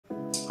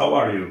how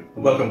are you?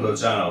 Welcome to the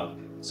channel.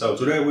 So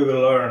today we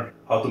will learn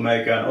how to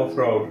make an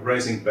off-road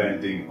racing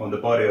painting on the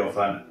body of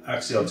an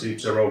Axial Jeep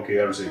Cherokee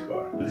RC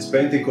car. This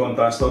painting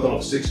contains a total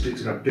of 6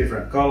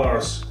 different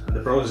colors and the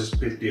process is a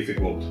bit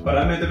difficult. But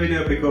I made the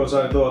video because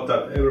I thought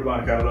that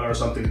everyone can learn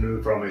something new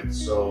from it.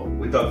 So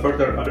without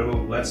further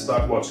ado, let's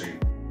start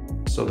watching.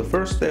 So the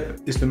first step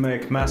is to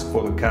make mask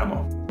for the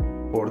camo.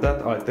 For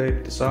that I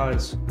taped the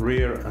sides,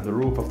 rear and the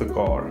roof of the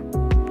car.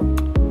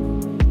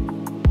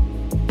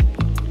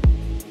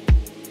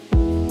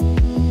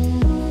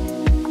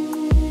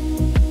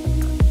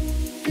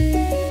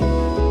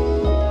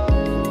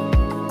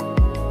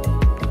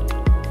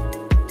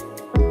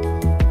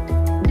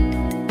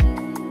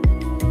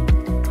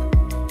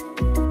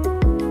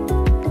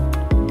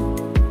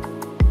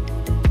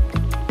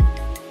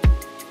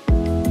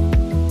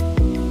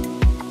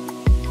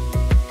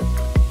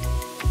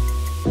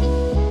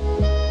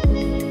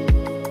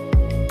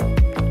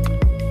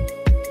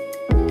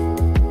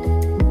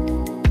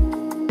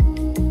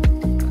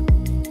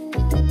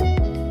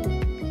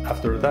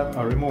 After that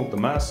I removed the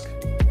mask.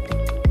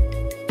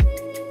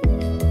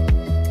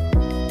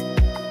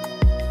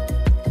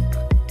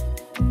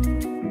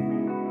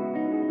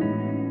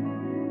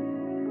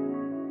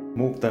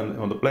 Moved them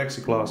on the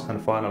plexiglass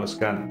and finally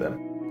scanned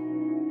them.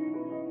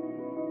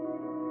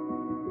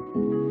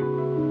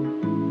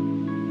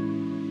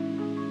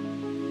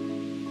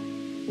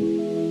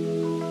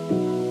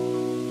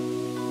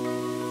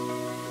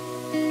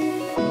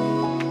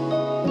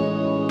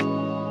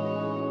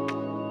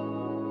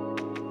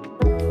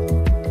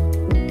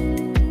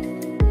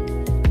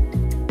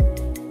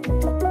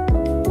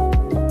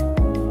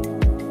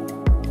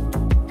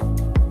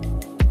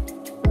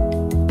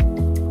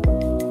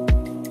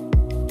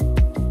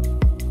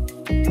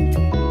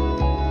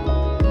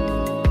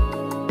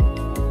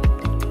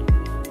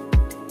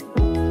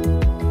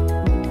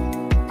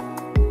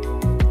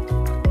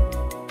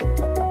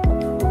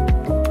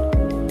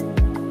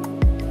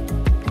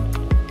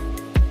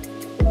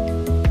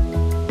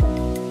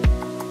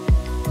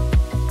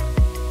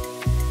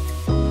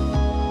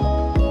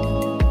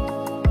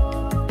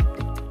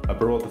 I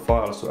brought the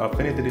files to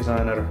Affinity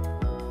Designer,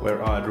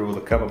 where I drew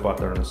the camo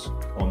patterns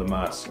on the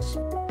masks.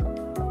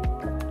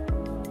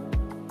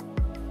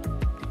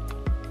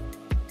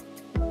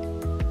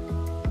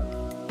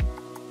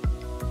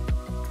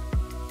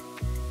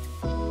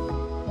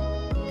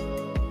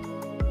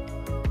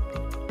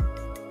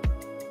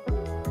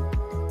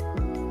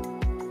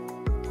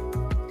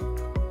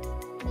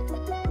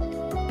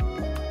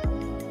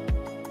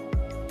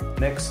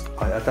 Next,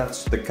 I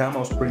attached the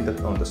camos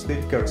printed on the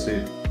sticker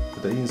sheet to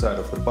the inside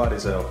of the body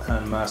cell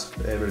and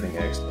masked everything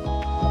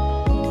extra.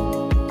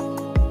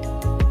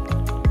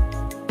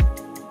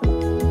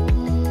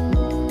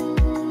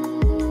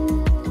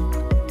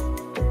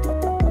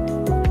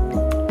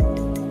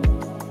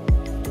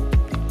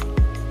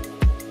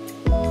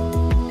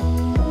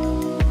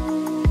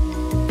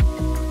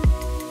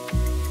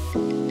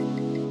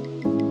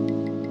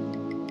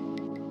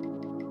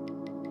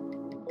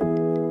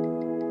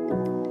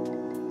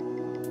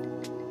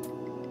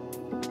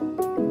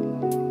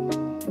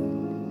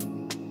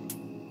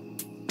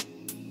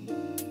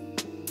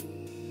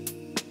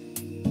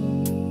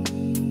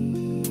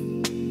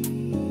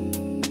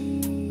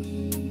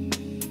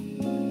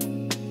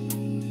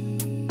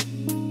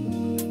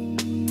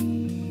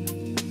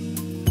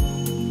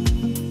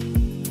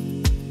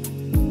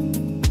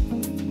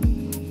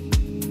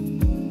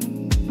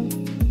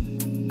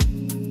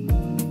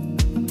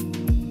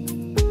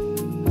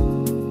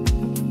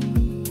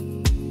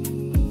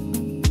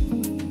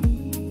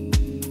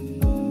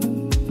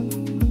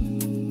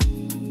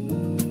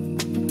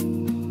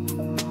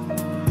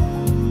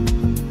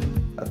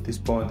 At this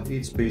point,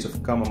 each piece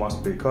of camo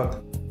must be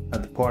cut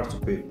and the parts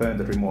to be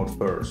painted removed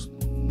first.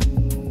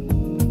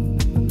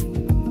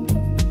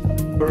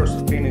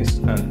 First finish,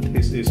 and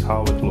this is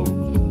how it looks.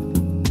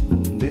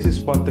 This is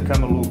what the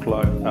camo looked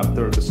like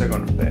after the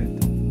second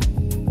paint.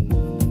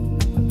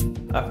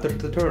 After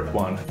the third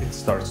one, it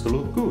starts to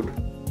look good.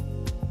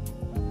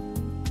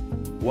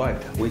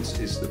 White, which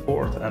is the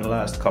fourth and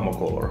last camo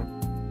color.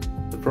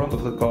 The front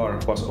of the car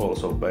was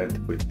also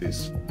painted with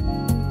this.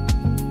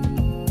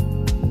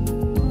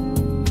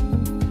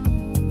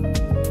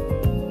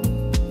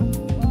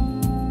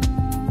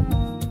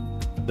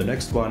 The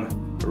next one,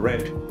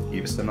 red,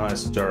 gives a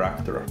nice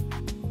character.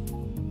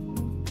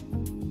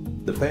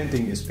 The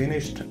painting is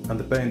finished and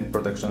the paint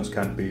protections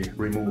can be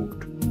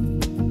removed.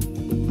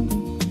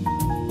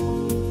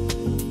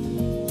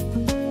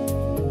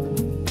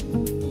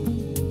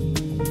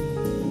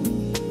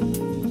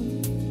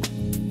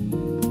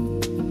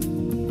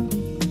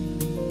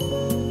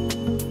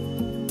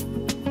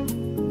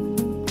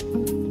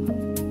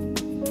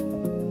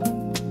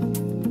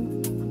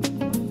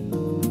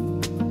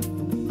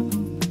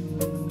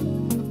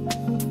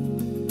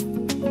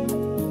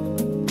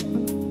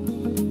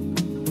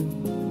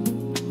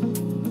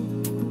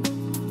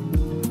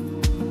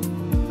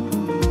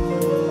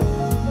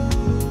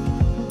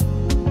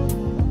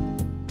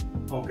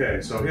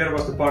 Okay, so here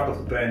was the part of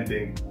the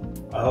painting.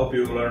 I I hope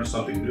you learned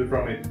something new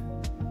from it.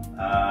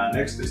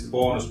 Next is the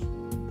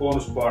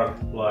bonus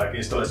part, like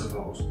installation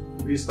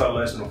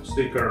of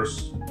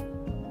stickers,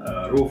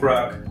 roof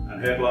rack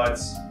and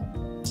headlights.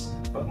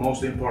 But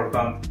most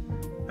important,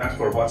 thanks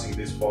for watching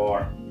this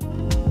far.